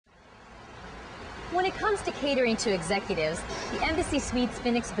When it comes to catering to executives, the Embassy Suites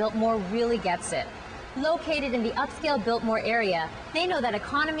Phoenix Biltmore really gets it. Located in the upscale Biltmore area, they know that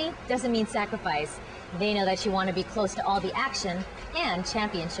economy doesn't mean sacrifice. They know that you want to be close to all the action and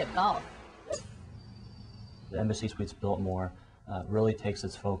championship golf. The Embassy Suites Biltmore really takes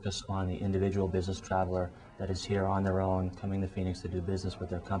its focus on the individual business traveler that is here on their own, coming to Phoenix to do business with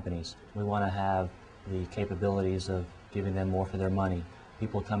their companies. We want to have the capabilities of giving them more for their money.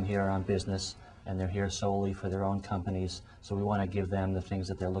 People come here on business and they're here solely for their own companies, so we want to give them the things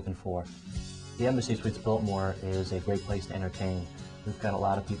that they're looking for. The Embassy Suites Biltmore is a great place to entertain. We've got a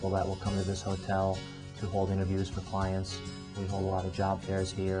lot of people that will come to this hotel to hold interviews for clients. We hold a lot of job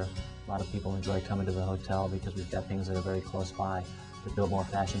fairs here. A lot of people enjoy coming to the hotel because we've got things that are very close by. The Biltmore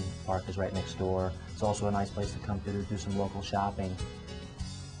Fashion Park is right next door. It's also a nice place to come to do some local shopping.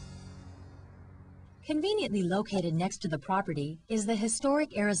 Conveniently located next to the property is the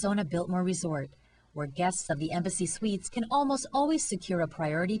historic Arizona Biltmore Resort, where guests of the Embassy Suites can almost always secure a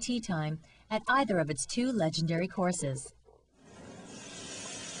priority tee time at either of its two legendary courses.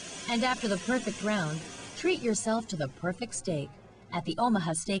 And after the perfect round, treat yourself to the perfect steak at the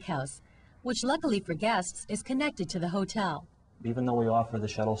Omaha Steakhouse, which luckily for guests is connected to the hotel. Even though we offer the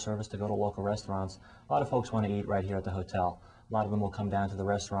shuttle service to go to local restaurants, a lot of folks want to eat right here at the hotel. A lot of them will come down to the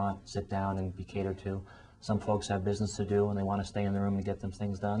restaurant, sit down and be catered to. Some folks have business to do and they want to stay in the room and get them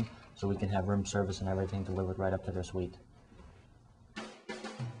things done, so we can have room service and everything delivered right up to their suite.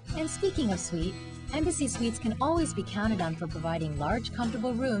 And speaking of suite, Embassy Suites can always be counted on for providing large,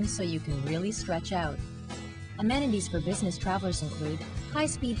 comfortable rooms so you can really stretch out. Amenities for business travelers include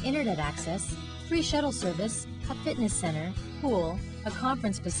high-speed internet access, free shuttle service, a fitness center, pool, a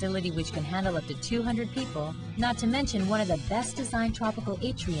conference facility which can handle up to 200 people, not to mention one of the best designed tropical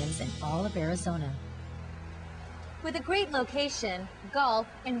atriums in all of Arizona. With a great location, golf,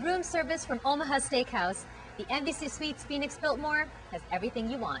 and room service from Omaha Steakhouse, the Embassy Suites Phoenix Biltmore has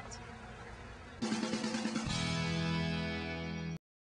everything you want.